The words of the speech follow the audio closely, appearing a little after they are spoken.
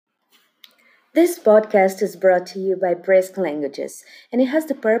This podcast is brought to you by Brisk Languages, and it has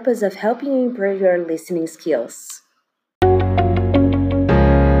the purpose of helping you improve your listening skills.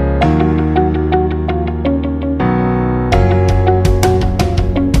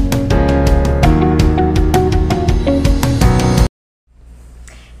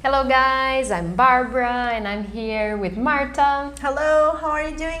 Hello guys, I'm Barbara and I'm here with Marta. Hello, how are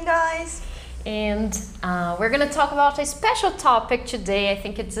you doing, guys? And we're gonna talk about a special topic today. I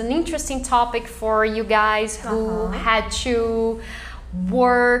think it's an interesting topic for you guys who had to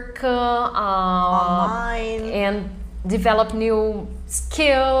work Online and develop new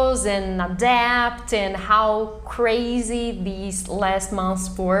skills and adapt, and how crazy these last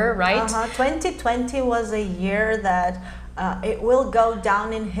months were, right? 2020 was a year that it will go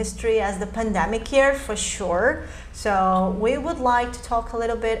down in history as the pandemic year for sure. So we would like to talk a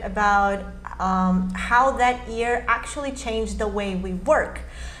little bit about how that year actually changed the way we work.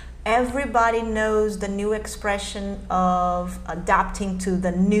 Everybody knows the new expression of adapting to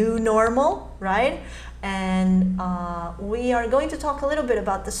the new normal, right? And we are going to talk a little bit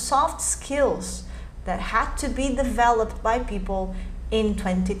about the soft skills that had to be developed by people in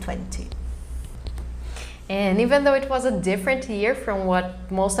 2020. And even though it was a different year from what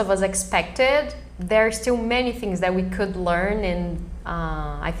most of us expected, there are still many things that we could learn, and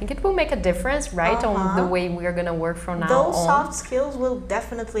I think it will make a difference, right, on the way we're gonna work from now on. Those soft skills will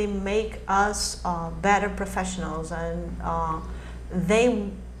definitely make us better professionals, and they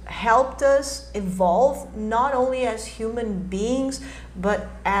helped us evolve not only as human beings but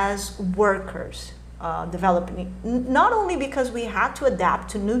as workers. Developing not only because we had to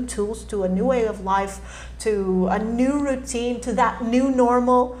adapt to new tools, to a new way of life, to a new routine, to that new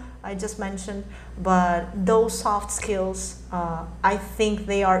normal I just mentioned, but those soft skills, I think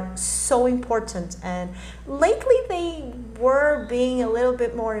they are so important, and lately they were being a little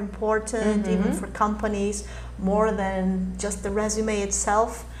bit more important, even for companies, more than just the resume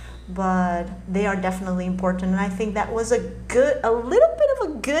itself. But they are definitely important, and I think that was a little bit of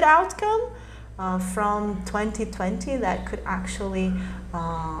a good outcome from 2020 that could actually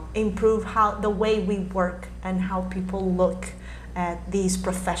improve the way we work and how people look at these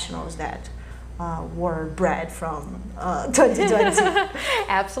professionals that were bred from 2020.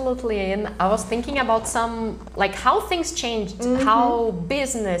 Absolutely. And I was thinking about how things changed, how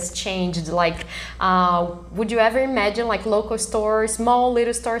business changed. Would you ever imagine local stores, small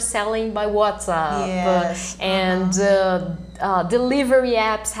little stores selling by WhatsApp? Yes. And delivery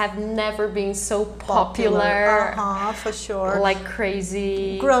apps have never been so popular. For sure. Like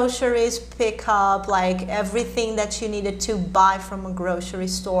crazy. Groceries, pick up, everything that you needed to buy from a grocery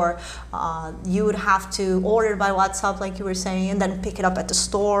store. You would have to order by WhatsApp, like you were saying, and then pick it up at the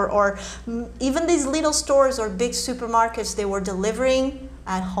store. Or even these little stores or big supermarkets, they were delivering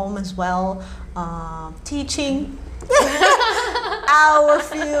at home as well. Teaching. Our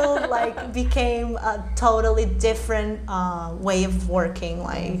field became a totally different way of working.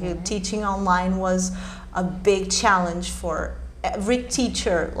 Teaching online was a big challenge for every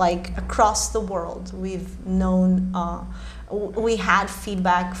teacher across the world. We've known we had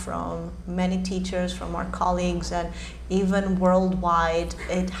feedback from many teachers, from our colleagues, and even worldwide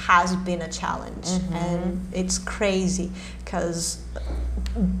it has been a challenge. And it's crazy because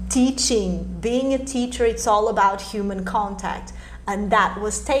being a teacher, it's all about human contact, and that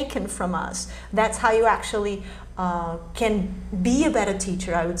was taken from us. That's how you actually can be a better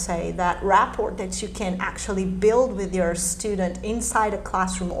teacher, I would say. That rapport that you can actually build with your student inside a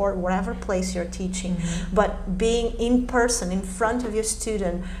classroom or whatever place you're teaching, but being in person, in front of your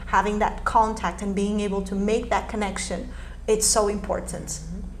student, having that contact and being able to make that connection, it's so important.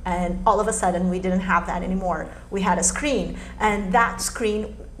 And all of a sudden we didn't have that anymore. We had a screen, and that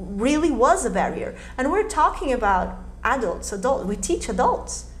screen really was a barrier. And we're talking about adults. We teach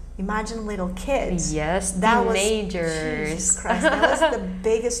adults. Imagine little kids. Yes, teenagers. Jesus Christ, that was the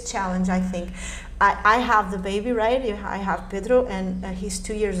biggest challenge, I think. I have the baby, right? I have Pedro, and he's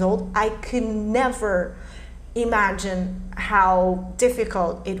 2 years old. I could never imagine how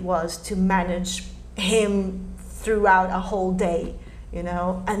difficult it was to manage him throughout a whole day,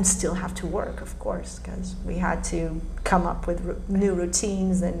 and still have to work, of course, because we had to come up with new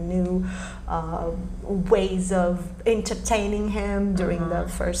routines and new ways of entertaining him. During the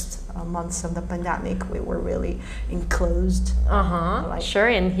first months of the pandemic, we were really enclosed. Sure,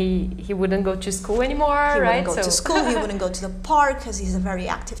 and he wouldn't go to school anymore, He right? wouldn't go to school, he wouldn't go to the park because he's a very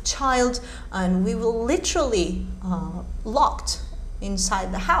active child, and we were literally locked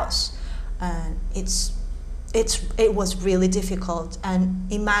inside the house. And it was really difficult.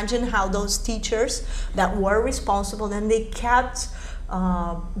 And imagine how those teachers that were responsible, and they kept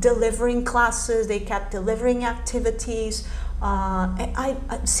delivering classes, they kept delivering activities. I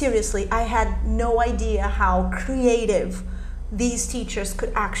seriously, I had no idea how creative these teachers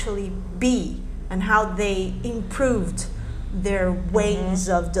could actually be and how they improved their ways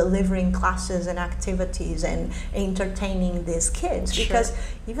of delivering classes and activities and entertaining these kids. Sure. Because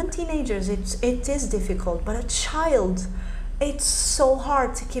even teenagers, it is difficult, but a child, it's so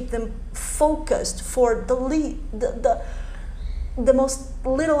hard to keep them focused for the most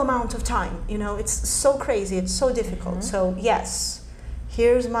little amount of time. You know, it's so crazy, it's so difficult. So yes,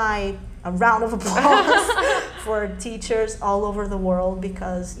 here's a round of applause for teachers all over the world,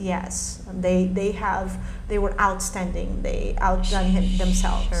 because yes, they were outstanding. They outdone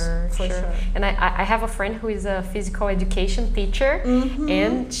themselves. Sure. And I have a friend who is a physical education teacher,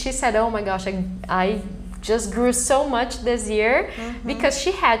 and she said, oh my gosh, I just grew so much this year because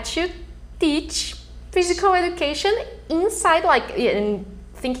she had to teach physical education inside, like, in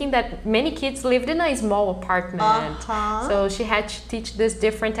thinking that many kids lived in a small apartment. So she had to teach these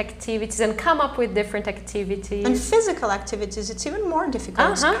different activities and come up with different activities. And physical activities, it's even more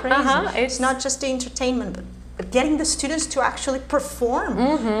difficult. It's crazy. It's not just the entertainment, but getting the students to actually perform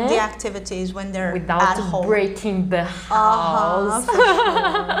the activities when they're without at home. breaking the house. For sure.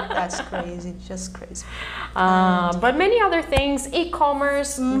 That's crazy, just crazy. But many other things,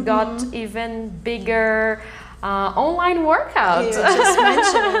 e-commerce got even bigger. Online workout. You just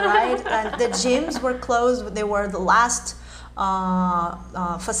mentioned it, right? And the gyms were closed. They were the last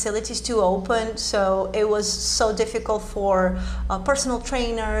facilities to open, so it was so difficult for personal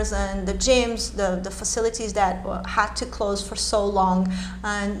trainers and the gyms, the facilities that had to close for so long.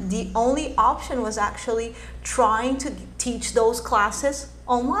 And the only option was actually trying to teach those classes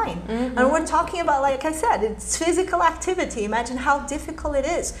online. And we're talking about, like I said, it's physical activity. Imagine how difficult it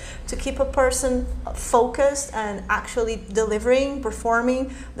is to keep a person focused and actually delivering,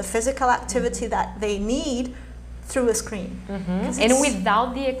 performing the physical activity that they need through a screen. And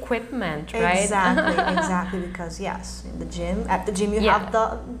without the equipment, right? Exactly, because yes, at the gym you have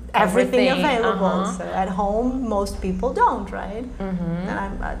everything available. So at home, most people don't, right?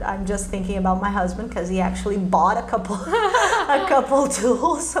 And I'm just thinking about my husband, because he actually bought a couple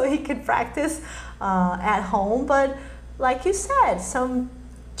tools so he could practice at home. But like you said, some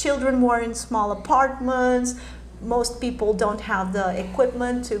children were in small apartments. Most people don't have the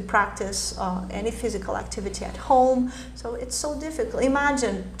equipment to practice any physical activity at home, so it's so difficult.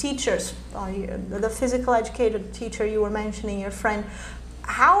 Imagine teachers, the physical educator teacher you were mentioning, your friend,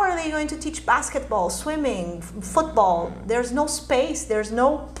 how are they going to teach basketball, swimming, football? There's no space, there's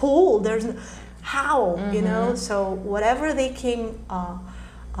no pool, how, you know? So whatever they came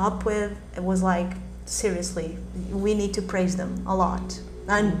up with, it was like, seriously, we need to praise them a lot.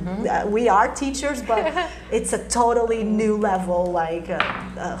 And we are teachers, but it's a totally new level, like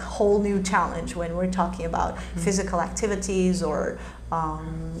a whole new challenge when we're talking about physical activities or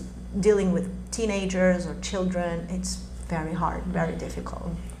dealing with teenagers or children. It's very hard, very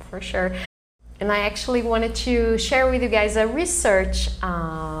difficult. For sure. And I actually wanted to share with you guys a research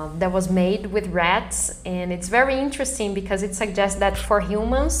that was made with rats, and it's very interesting because it suggests that for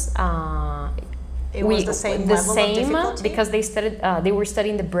humans, it was the same level of difficulty? Because they were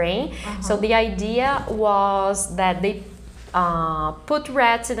studying the brain. So the idea was that they put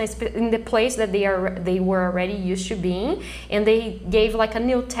rats in the place that they were already used to being, and they gave like a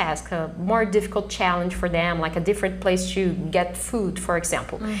new task, a more difficult challenge for them, like a different place to get food, for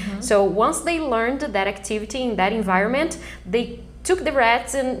example. So once they learned that activity in that environment, they took the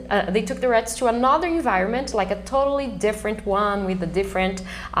rats to another environment, like a totally different one with a different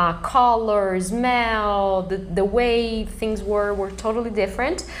color, smell, the way things were totally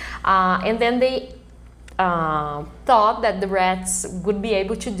different, and then they thought that the rats would be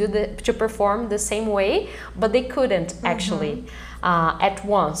able to perform the same way, but they couldn't actually at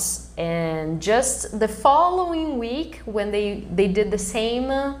once. And just the following week, when they did the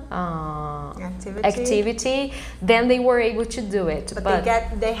same activity, then they were able to do it. But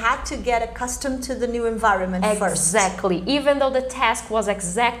they had to get accustomed to the new environment first. Exactly, even though the task was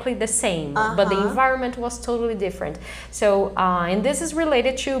exactly the same, but the environment was totally different. So, and this is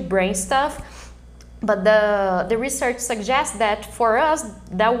related to brain stuff. But the research suggests that for us,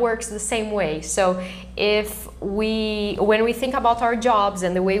 that works the same way. So when we think about our jobs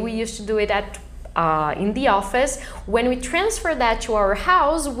and the way we used to do it in the office, when we transfer that to our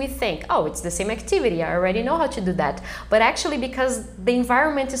house, we think, oh, it's the same activity, I already know how to do that. But actually, because the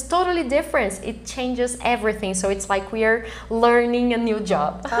environment is totally different, it changes everything. So it's like we are learning a new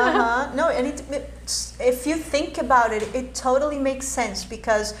job. No, and if you think about it, it totally makes sense,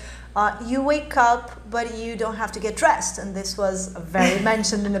 because you wake up, but you don't have to get dressed. And this was very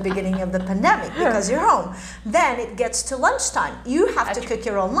mentioned in the beginning of the pandemic because you're home. Then it gets to lunchtime. You have to cook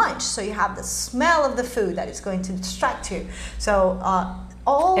your own lunch. So you have the smell of the food that is going to distract you. So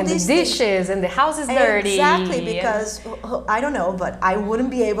all and these the dishes and the house is dirty. Exactly, because I don't know, but I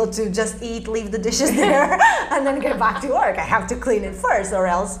wouldn't be able to just eat, leave the dishes there, and then get back to work. I have to clean it first, or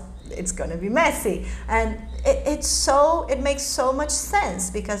else it's going to be messy. And it makes so much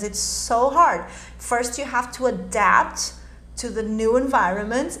sense because it's so hard. First, you have to adapt to the new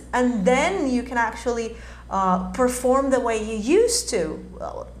environment, and then you can actually perform the way you used to,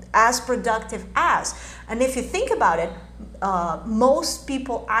 as productive as. And if you think about it, most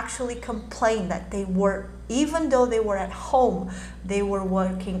people actually complain that they were, even though they were at home, they were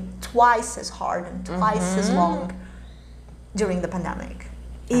working twice as hard and twice as long during the pandemic,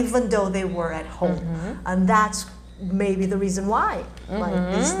 even though they were at home. And that's maybe the reason why. Like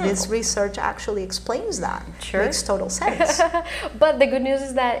this research actually explains that. Sure. Makes total sense. But the good news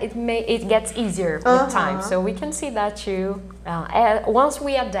is that it gets easier with time. So we can see that too. Once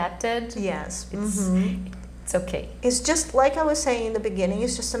we adapted, Yes. it's okay. It's just like I was saying in the beginning,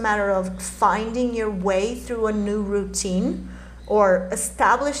 it's just a matter of finding your way through a new routine or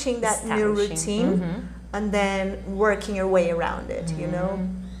establishing that new routine and then working your way around it, you know?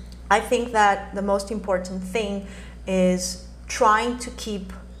 I think that the most important thing is trying to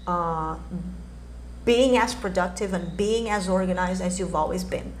keep being as productive and being as organized as you've always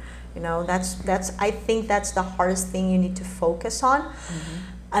been. You know, I think that's the hardest thing you need to focus on.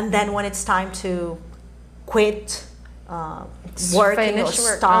 And then when it's time to quit working or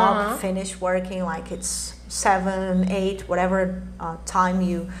stop, finish working, like it's 7, 8, whatever time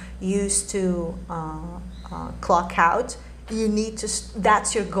you used to clock out, you need to,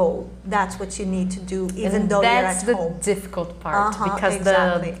 that's your goal. That's what you need to do, even though you're at home. That's the difficult part because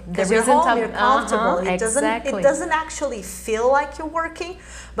exactly. the you're reason home, you're comfortable. It exactly. doesn't actually feel like you're working.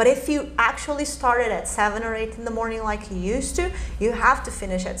 But if you actually started at 7 or 8 in the morning like you used to, you have to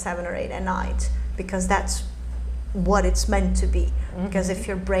finish at 7 or 8 at night because that's what it's meant to be. Because if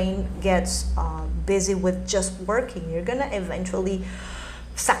your brain gets busy with just working, you're gonna eventually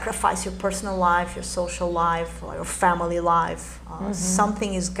sacrifice your personal life, your social life, or your family life.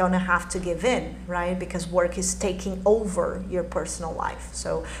 Something is gonna have to give in, right? Because work is taking over your personal life.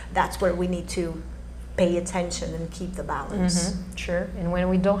 So that's where we need to pay attention and keep the balance. Sure. And when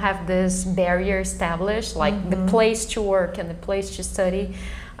we don't have this barrier established, like the place to work and the place to study,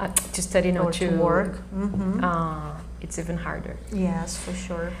 to work, it's even harder. Yes, for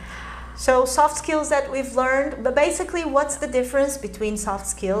sure. So soft skills that we've learned, but basically what's the difference between soft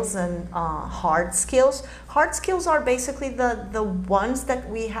skills and hard skills? Hard skills are basically the ones that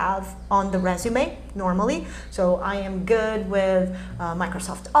we have on the resume normally. So I am good with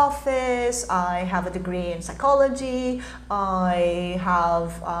Microsoft Office, I have a degree in psychology, I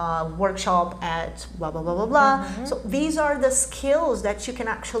have a workshop at blah, blah, blah, blah, blah. So these are the skills that you can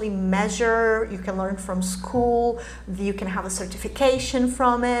actually measure, you can learn from school, you can have a certification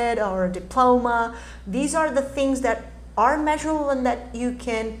from it or a diploma. These are the things that are measurable and that you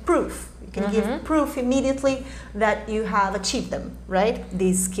can prove. You can give proof immediately that you have achieved them, right?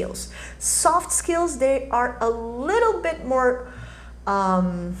 These skills. Soft skills, they are a little bit more,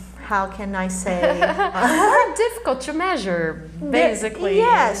 how can I say? More difficult to measure, basically.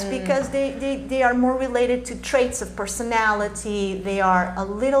 Yes, because they are more related to traits of personality. They are a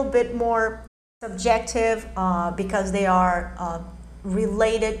little bit more subjective because they are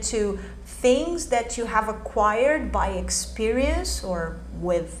related to things that you have acquired by experience or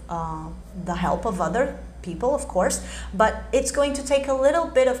with the help of other people, of course, but it's going to take a little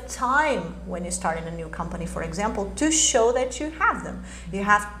bit of time when you start in a new company, for example, to show that you have them.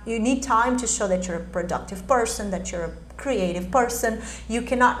 You need time to show that you're a productive person, that you're a creative person. You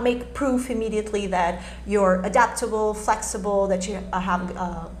cannot make proof immediately that you're adaptable, flexible, that you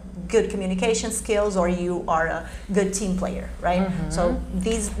have good communication skills, or you are a good team player, right? So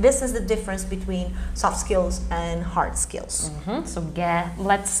this is the difference between soft skills and hard skills. So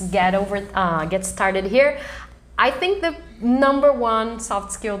let's get started here. I think the number one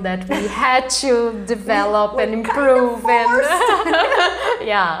soft skill that we had to develop and improve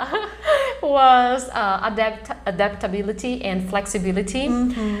was adaptability and flexibility.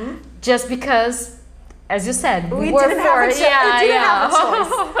 Just because, as you said, we didn't have a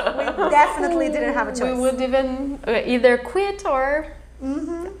choice. We definitely didn't have a choice. We would even either quit or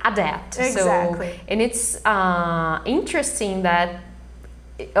adapt. Exactly. So, and it's interesting that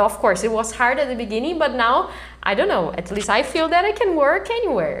of course, it was hard at the beginning, but now, I don't know, at least I feel that I can work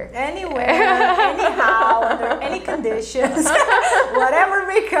anywhere. Anywhere, anyhow, under any conditions, whatever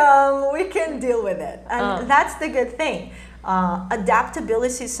may come, we can deal with it. And that's the good thing.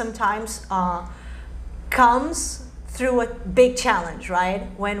 Adaptability sometimes comes through a big challenge, right?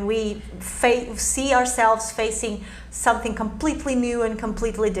 When we see ourselves facing something completely new and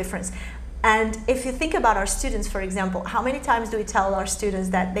completely different. And if you think about our students, for example, how many times do we tell our students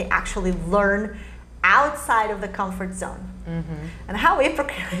that they actually learn outside of the comfort zone? And how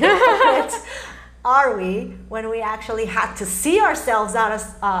hypocrite are we when we actually had to see ourselves out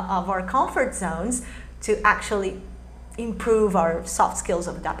of our comfort zones to actually improve our soft skills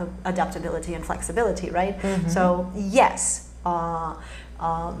of adaptability and flexibility, right? So yes,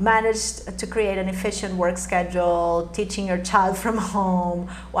 managed to create an efficient work schedule, teaching your child from home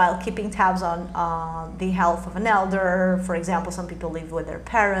while keeping tabs on the health of an elder. For example, some people live with their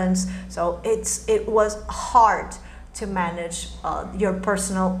parents, so it was hard to manage your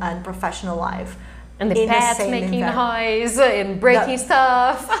personal and professional life. And the pets making noise and breaking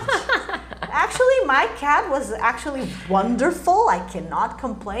stuff. Actually, my cat was actually wonderful. I cannot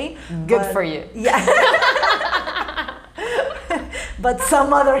complain. Good for you. Yeah. But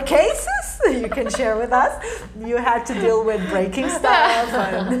some other cases you can share with us, you had to deal with breaking stuff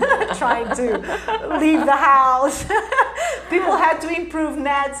and trying to leave the house. People had to improve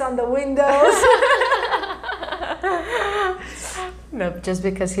nets on the windows. No, just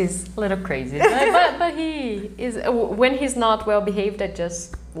because he's a little crazy. But he is, when he's not well behaved, I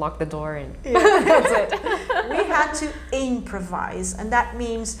just lock the door and that's it. We had to improvise, and that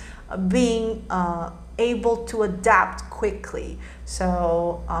means being able to adapt quickly.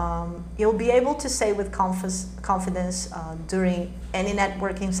 So you'll be able to say with confidence during any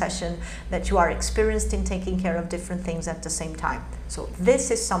networking session that you are experienced in taking care of different things at the same time. So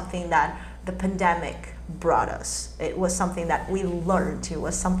this is something that the pandemic brought us. It was something that we learned. It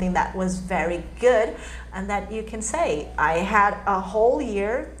was something that was very good, and that you can say, I had a whole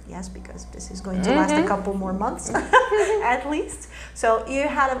year, yes, because this is going to last a couple more months at least. So you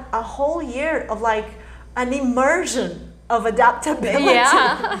had a whole year of like an immersion of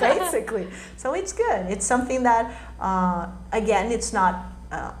adaptability, basically. So it's good. It's something that, again, it's not,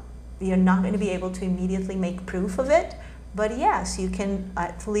 you're not going to be able to immediately make proof of it. But yes, you can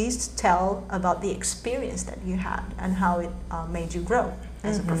at least tell about the experience that you had and how it made you grow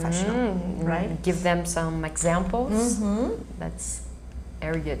as a professional, right? Give them some examples. That's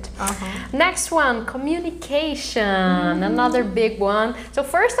very good. Next one, communication, another big one. So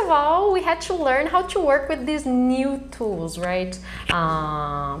first of all, we had to learn how to work with these new tools, right?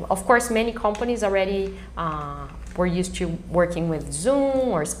 Of course, many companies already were used to working with Zoom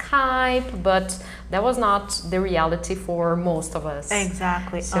or Skype, but that was not the reality for most of us.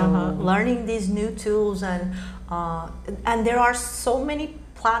 Exactly. So learning these new tools, and there are so many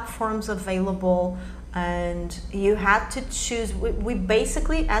platforms available, and you had to choose. We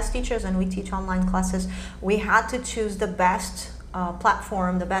basically, as teachers, and we teach online classes, we had to choose the best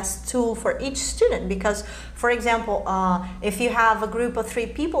platform, the best tool for each student, because for example, if you have a group of 3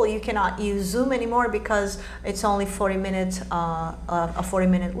 people, you cannot use Zoom anymore because it's only 40 minutes, a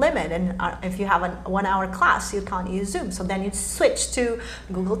 40-minute limit, and if you have a 1-hour class, you can't use Zoom, so then you switch to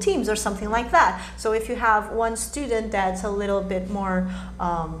Google Teams or something like that. So if you have one student that's a little bit more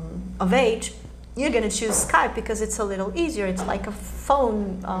of age, you're going to choose Skype because it's a little easier. It's like a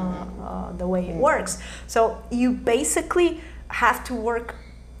phone, the way it works. So you basically have to work.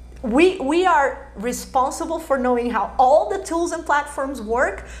 We are responsible for knowing how all the tools and platforms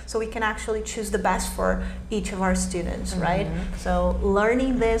work, so we can actually choose the best for each of our students, right? So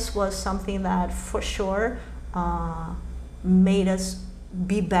learning this was something that for sure made us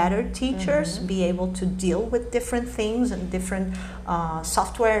be better teachers, be able to deal with different things and different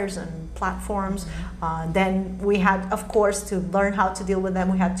softwares and platforms. Then we had, of course, to learn how to deal with them,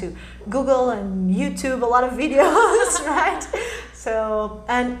 we had to Google and YouTube a lot of videos, right? So,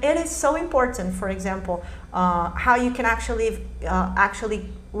 and it is so important, for example, how you can actually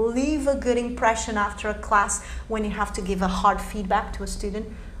leave a good impression after a class when you have to give a hard feedback to a student.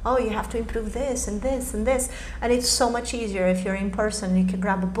 Oh, you have to improve this and this and this. And it's so much easier if you're in person. You can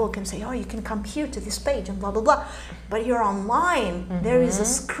grab a book and say, oh, you can come here to this page and blah, blah, blah. But you're online. There is a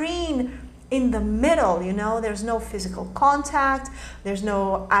screen in the middle, you know, there's no physical contact, there's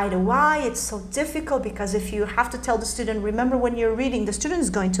no eye to eye. It's so difficult because if you have to tell the student, remember when you're reading, the student is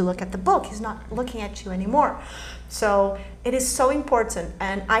going to look at the book, he's not looking at you anymore. So it is so important.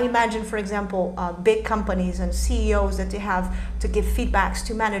 And I imagine, for example, big companies and CEOs that they have to give feedbacks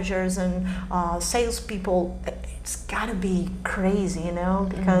to managers and salespeople. It's gotta be crazy, you know,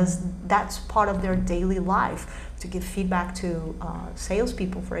 because that's part of their daily life. To give feedback to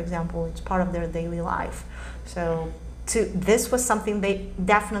salespeople, for example, it's part of their daily life. So this was something they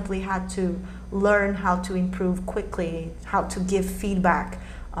definitely had to learn how to improve quickly, how to give feedback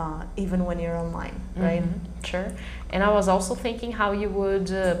even when you're online, right? Sure. And I was also thinking how you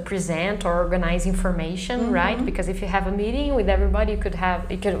would present or organize information, right? Because if you have a meeting with everybody, you could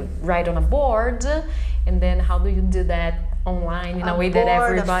write on a board, and then how do you do that online in a way that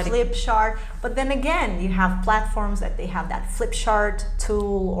everybody... A flip chart. But then again, you have platforms that they have that flip chart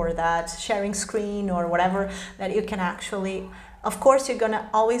tool or that sharing screen or whatever that you can actually... Of course, you're going to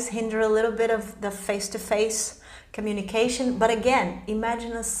always hinder a little bit of the face-to-face communication. But again,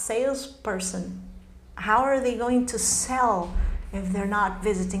 imagine a salesperson. How are they going to sell if they're not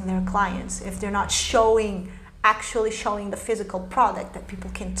visiting their clients, if they're not actually showing the physical product that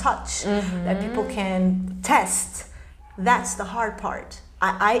people can touch, that people can test? That's the hard part.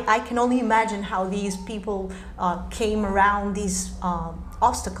 I can only imagine how these people came around these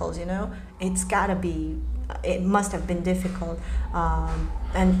obstacles, you know? It must have been difficult.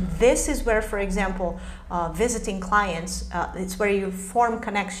 And this is where, for example, visiting clients, it's where you form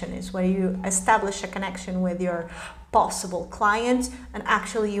connection, it's where you establish a connection with your possible client and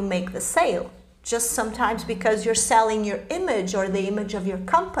actually you make the sale. Just sometimes because you're selling your image or the image of your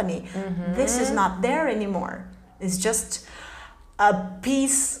company. This is not there anymore. It's just a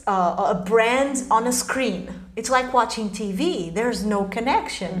piece, a brand on a screen. It's like watching TV. There's no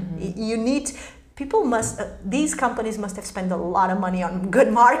connection. These companies must have spent a lot of money on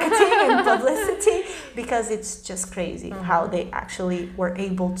good marketing and publicity because it's just crazy how they actually were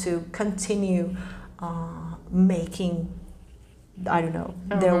able to continue making, I don't know,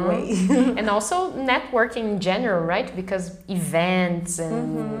 their way. And also networking in general, right? Because events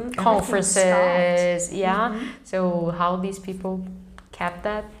and conferences, so how these people kept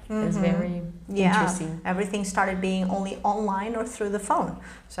that is very interesting. Everything started being only online or through the phone.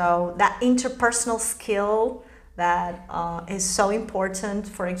 So that interpersonal skill that is so important.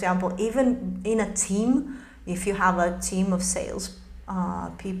 For example, even in a team, if you have a team of sales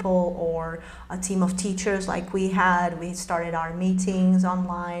people or a team of teachers like we started our meetings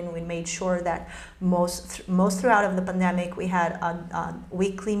online. We made sure that most throughout of the pandemic we had a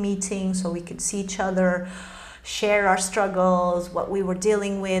weekly meeting so we could see each other, share our struggles, what we were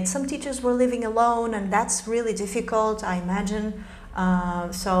dealing with. Some teachers were living alone and that's really difficult, I imagine.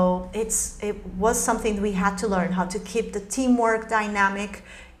 So it was something we had to learn, how to keep the teamwork dynamic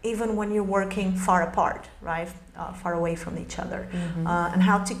even when you're working far apart, right? Far away from each other. And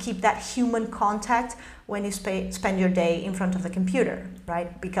how to keep that human contact when you spend your day in front of the computer,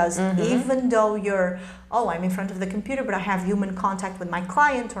 right? Because even though I'm in front of the computer, but I have human contact with my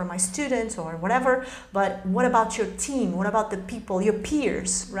client or my students or whatever, but what about your team? What about the people, your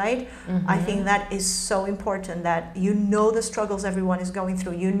peers, right? I think that is so important that you know the struggles everyone is going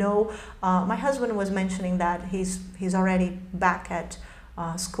through. You know, my husband was mentioning that he's already back at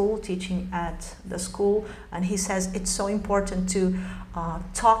school, teaching at the school, and he says it's so important to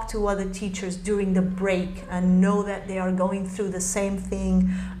talk to other teachers during the break and know that they are going through the same thing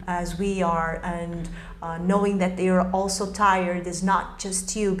as we are, and knowing that they are also tired is not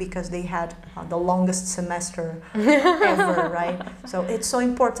just you because they had the longest semester ever, right? So it's so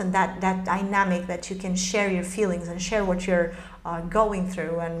important that dynamic that you can share your feelings and share what you're going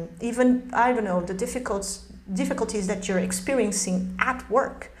through, and even, I don't know, the difficulties that you're experiencing at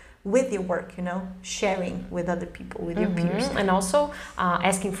work, with your work, you know, sharing with other people, with your peers. And also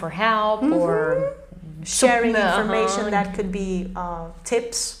asking for help or sharing information that could be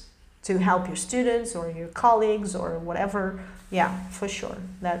tips to help your students or your colleagues or whatever. Yeah, for sure.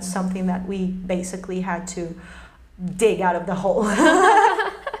 That's something that we basically had to dig out of the hole.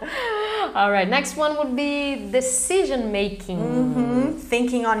 All right, next one would be decision making.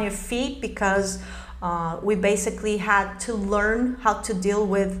 Thinking on your feet, because we basically had to learn how to deal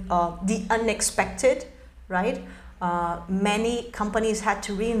with the unexpected, right? Many companies had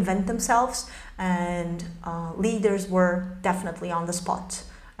to reinvent themselves, and leaders were definitely on the spot.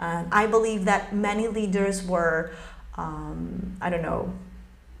 And I believe that many leaders were,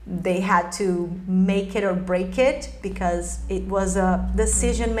 they had to make it or break it, because it was a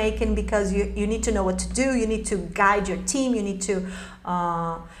decision making, because you need to know what to do, you need to guide your team, you need to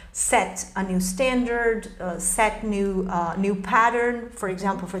set a new standard, set new pattern, for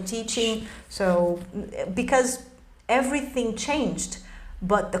example, for teaching. So because everything changed,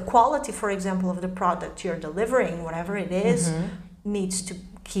 but the quality, for example, of the product you're delivering, whatever it is, needs to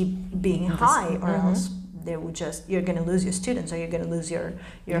keep being high, or else you're going to lose your students, or you're going to lose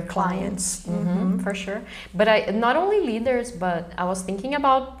your clients. For sure. But not only leaders, but I was thinking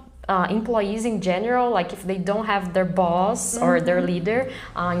about employees in general, like if they don't have their boss or their leader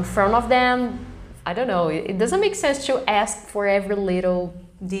in front of them, I don't know, it doesn't make sense to ask for every little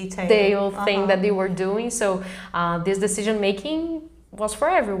detail thing that they were doing. So this decision making was for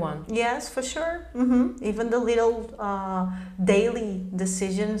everyone. Yes, for sure. Even the little daily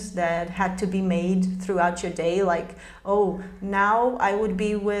decisions that had to be made throughout your day, like, oh, now I would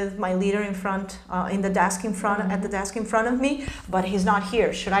be with my leader in front, in the desk in front, at the desk in front of me, but he's not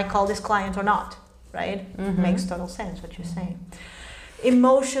here. Should I call this client or not? Right? Makes total sense what you're saying.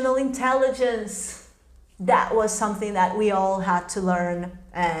 Emotional intelligence. That was something that we all had to learn,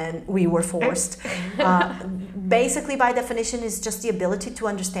 and we were forced. Basically, by definition, is just the ability to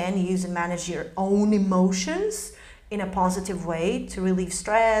understand, use, and manage your own emotions in a positive way, to relieve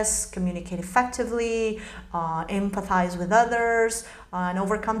stress, communicate effectively, empathize with others, and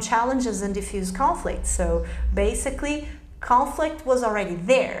overcome challenges and diffuse conflict. So basically, conflict was already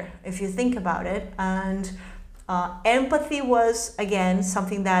there, if you think about it, and empathy was, again,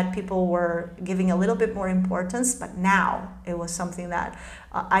 something that people were giving a little bit more importance, but now it was something that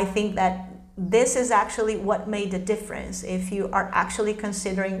I think that this is actually what made the difference. If you are actually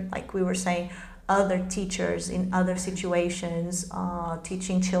considering, like we were saying, other teachers in other situations,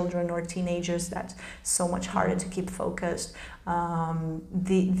 teaching children or teenagers, that's so much harder to keep focused.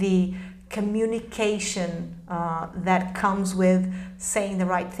 The communication that comes with saying the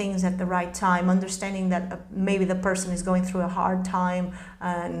right things at the right time, understanding that maybe the person is going through a hard time,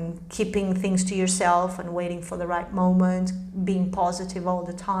 and keeping things to yourself and waiting for the right moment, being positive all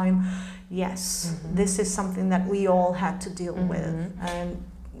the time. Yes, this is something that we all had to deal with, and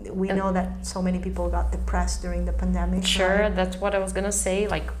we know that so many people got depressed during the pandemic. Sure, right? That's what I was gonna say.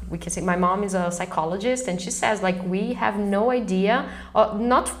 Like, we can say my mom is a psychologist, and she says, like, we have no idea,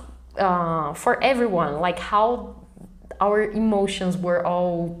 not for everyone, like how our emotions were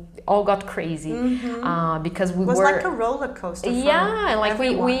all got crazy, because we it was were like a roller coaster. And like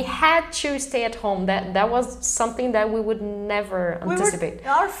everyone. we had to stay at home. That was something that we would never anticipate.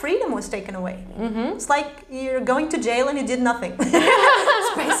 Our freedom was taken away. It's like you're going to jail and you did nothing.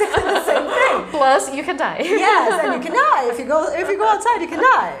 It's basically the same thing. Plus, you can die. Yes, and you can die if you go outside. You can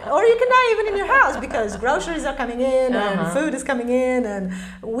die, or you can die even in your house, because groceries are coming in and food is coming in, and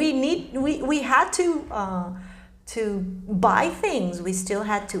we had to buy things. We still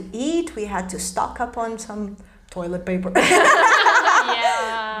had to eat. We had to stock up on some toilet paper.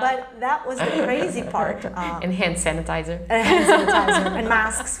 But that was the crazy part. And hand sanitizer. And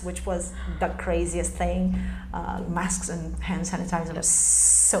masks, which was the craziest thing. Masks and hand sanitizer was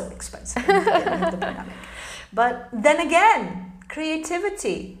so expensive in the beginning of the pandemic. But then again,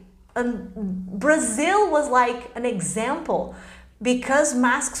 creativity. Brazil was like an example. Because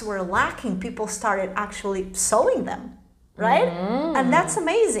masks were lacking, people started actually sewing them, right? And that's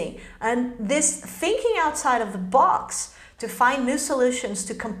amazing. And this thinking outside of the box to find new solutions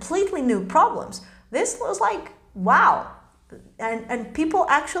to completely new problems, this was like, wow. And people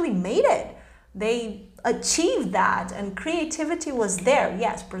actually made it. They achieved that, and creativity was there.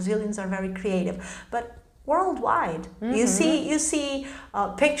 Yes, Brazilians are very creative, but worldwide. You see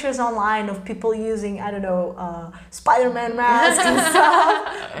pictures online of people using, I don't know, Spider-Man masks and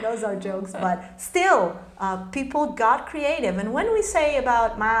stuff. Those are jokes, but still, people got creative. And when we say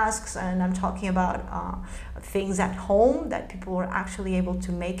about masks, and I'm talking about things at home that people were actually able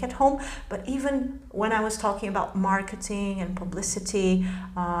to make at home, but even when I was talking about marketing and publicity,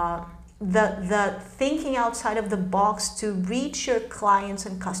 the thinking outside of the box to reach your clients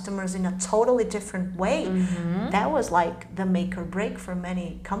and customers in a totally different way, that was like the make or break for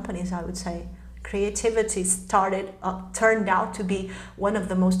many companies, I would say. Creativity turned out to be one of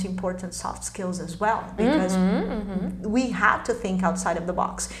the most important soft skills as well, because we had to think outside of the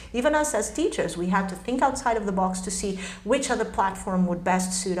box. Even us as teachers, we had to think outside of the box to see which other platform would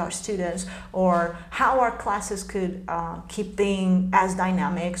best suit our students, or how our classes could keep being as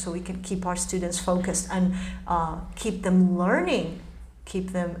dynamic so we could keep our students focused and keep them learning,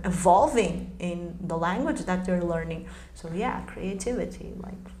 keep them evolving in the language that they're learning. So yeah, creativity,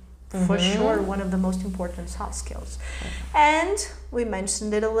 like, for sure one of the most important soft skills. And we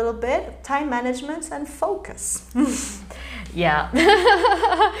mentioned it a little bit, time management and focus. Yeah,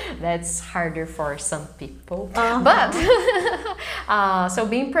 that's harder for some people. But so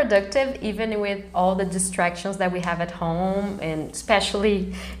being productive, even with all the distractions that we have at home, and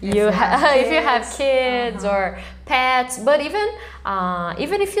especially if you have kids or pets, but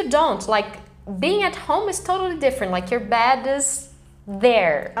even if you don't, like being at home is totally different. Like your bed is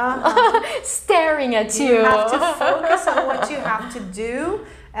there, staring at you. You have to focus on what you have to do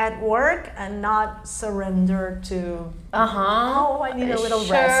at work and not surrender to oh, I need a little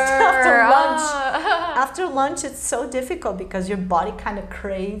rest after lunch. After lunch it's so difficult because your body kind of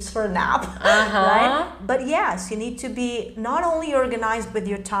craves for a nap, right? But yes, you need to be not only organized with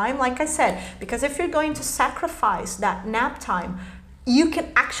your time, like I said, because if you're going to sacrifice that nap time, you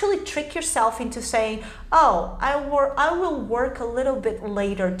can actually trick yourself into saying, oh, I will work a little bit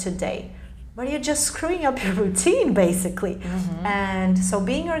later today. But you're just screwing up your routine, basically. And so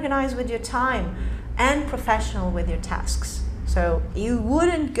being organized with your time and professional with your tasks. So you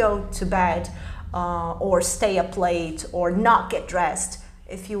wouldn't go to bed or stay up late or not get dressed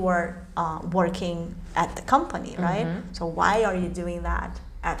if you were working at the company, right? So why are you doing that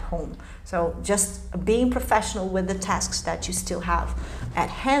at home? So just being professional with the tasks that you still have at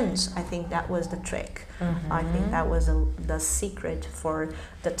hand, I think that was the trick. I think that was the secret for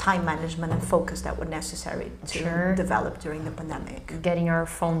the time management and focus that were necessary to develop during the pandemic. Getting our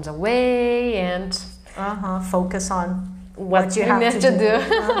phones away and focus on what you have to do.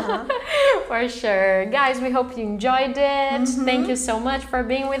 For sure. Guys, we hope you enjoyed it. Thank you so much for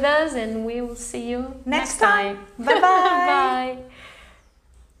being with us, and we will see you next time. Bye-bye. Bye.